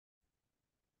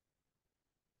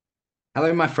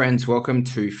Hello, my friends. Welcome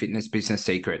to Fitness Business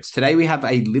Secrets. Today, we have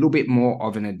a little bit more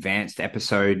of an advanced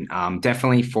episode,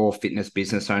 definitely for fitness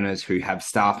business owners who have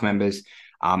staff members,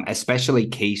 especially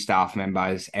key staff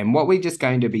members. And what we're just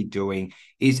going to be doing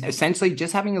is essentially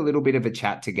just having a little bit of a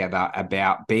chat together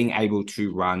about being able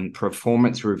to run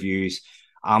performance reviews,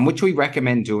 which we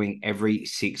recommend doing every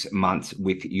 6 months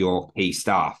with your key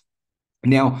staff.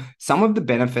 Now, some of the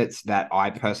benefits that I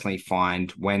personally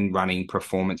find when running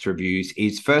performance reviews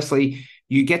is firstly,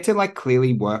 you get to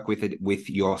clearly work with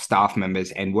your staff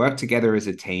members and work together as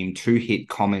a team to hit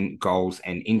common goals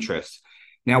and interests.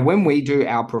 Now, when we do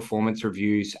our performance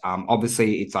reviews,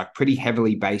 obviously it's pretty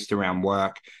heavily based around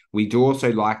work. We do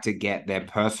also like to get their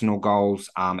personal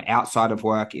goals outside of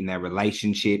work in their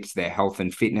relationships, their health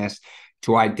and fitness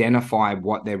to identify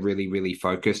what they're really, really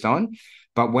focused on.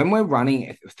 But when we're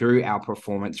running through our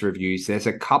performance reviews, there's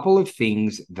a couple of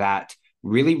things that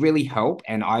really, really help.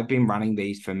 And I've been running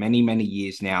these for many, many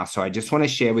years now. So I just want to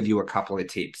share with you a couple of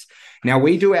tips. Now,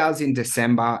 we do ours in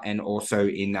December and also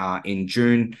in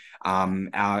June.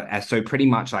 So pretty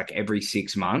much every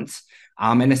 6 months.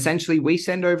 And essentially, we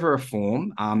send over a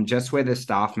form just where the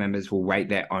staff members will rate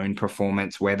their own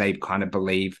performance, where they kind of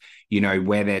believe,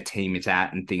 where their team is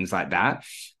at and things like that.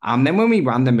 Then when we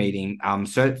run the meeting,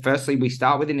 so firstly, we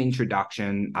start with an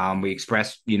introduction. We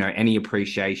express, any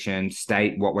appreciation,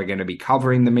 state what we're going to be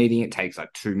covering the meeting. It takes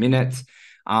 2 minutes.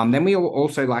 Then we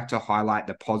also like to highlight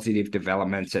the positive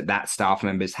developments that staff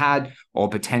members had, or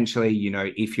potentially,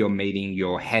 if you're meeting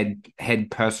your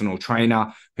head personal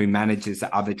trainer who manages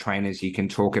the other trainers, you can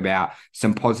talk about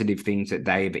some positive things that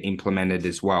they've implemented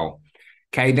as well.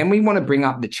 Okay, then we want to bring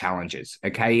up the challenges.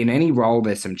 Okay, in any role,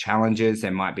 there's some challenges.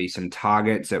 There might be some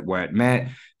targets that weren't met.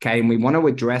 Okay, and we want to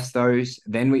address those.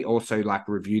 Then we also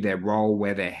review their role,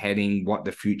 where they're heading, what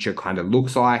the future kind of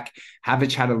looks like. Have a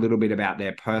chat a little bit about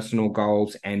their personal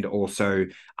goals and also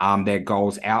their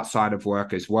goals outside of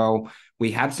work as well.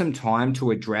 We have some time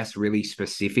to address really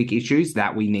specific issues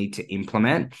that we need to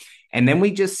implement. And then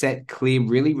we just set clear,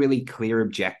 really, really clear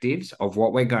objectives of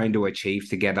what we're going to achieve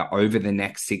together over the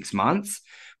next 6 months.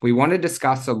 We want to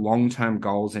discuss the long-term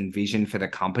goals and vision for the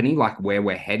company, like where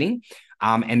we're heading.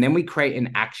 And then we create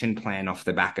an action plan off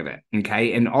the back of it.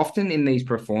 Okay. And often in these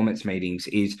performance meetings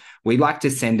is we like to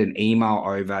send an email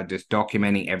over just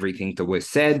documenting everything that was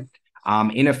said.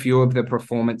 In a few of the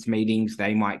performance meetings,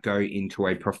 they might go into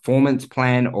a performance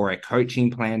plan or a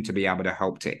coaching plan to be able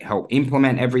to help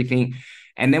implement everything.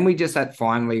 And then we just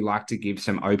finally like to give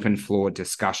some open floor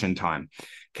discussion time.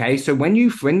 Okay, so when you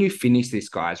finish this,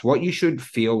 guys, what you should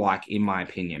feel like, in my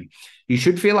opinion, you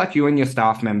should feel like you and your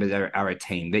staff members are a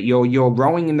team, that you're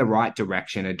rowing in the right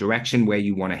direction, a direction where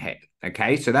you want to head.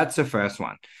 Okay, so that's the first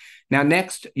one. Now,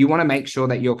 next, you want to make sure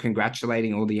that you're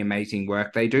congratulating all the amazing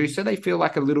work they do so they feel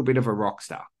like a little bit of a rock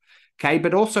star. Okay,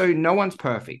 but also no one's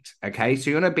perfect. Okay,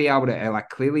 so you want to be able to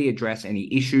clearly address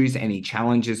any issues, any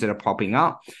challenges that are popping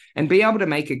up, and be able to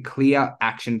make a clear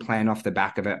action plan off the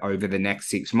back of it over the next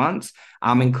 6 months,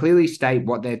 and clearly state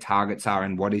what their targets are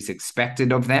and what is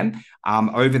expected of them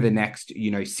over the next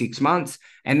 6 months,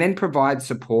 and then provide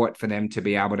support for them to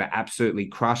be able to absolutely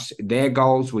crush their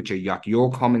goals, which are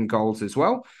your common goals as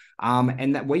well.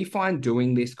 And that we find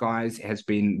doing this, guys, has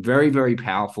been very, very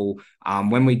powerful.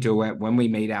 When we do it, when we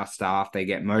meet our staff, they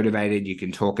get motivated. You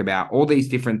can talk about all these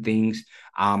different things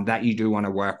that you do want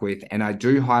to work with. And I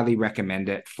do highly recommend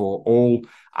it for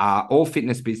all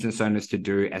fitness business owners to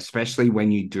do, especially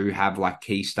when you do have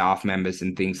key staff members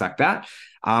and things like that.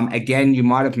 Again, you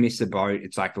might have missed the boat.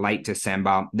 It's late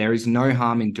December. There is no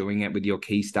harm in doing it with your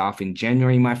key staff in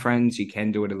January, my friends. You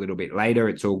can do it a little bit later.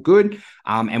 It's all good.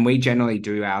 And we generally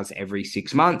do ours every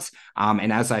 6 months.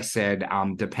 And as I said,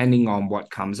 depending on what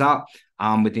comes up,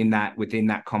 within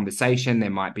that conversation, there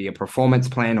might be a performance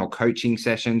plan or coaching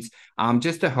sessions,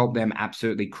 just to help them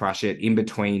absolutely crush it in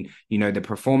between, the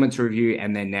performance review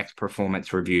and their next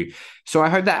performance review. So I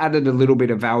hope that added a little bit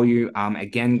of value.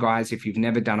 Again, guys, if you've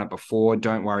never done it before,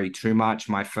 don't worry too much.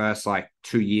 My first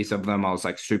 2 years of them, I was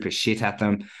super shit at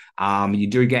them. You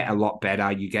do get a lot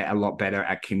better. You get a lot better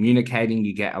at communicating.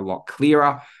 You get a lot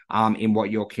clearer in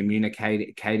what you're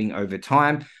communicating over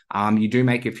time. You do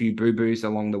make a few boo-boos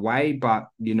along the way, but,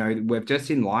 we're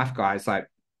just in life, guys,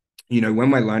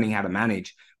 when we're learning how to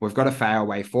manage, we've got to fail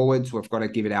way forwards. We've got to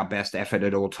give it our best effort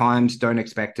at all times. Don't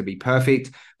expect to be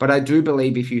perfect. But I do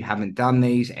believe if you haven't done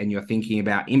these and you're thinking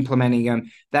about implementing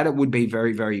them, that it would be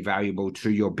very, very valuable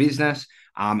to your business.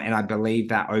 And I believe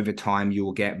that over time, you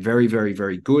will get very, very,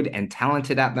 very good and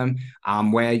talented at them,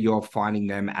 where you're finding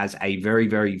them as a very,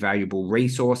 very valuable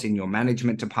resource in your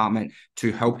management department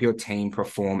to help your team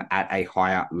perform at a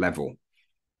higher level.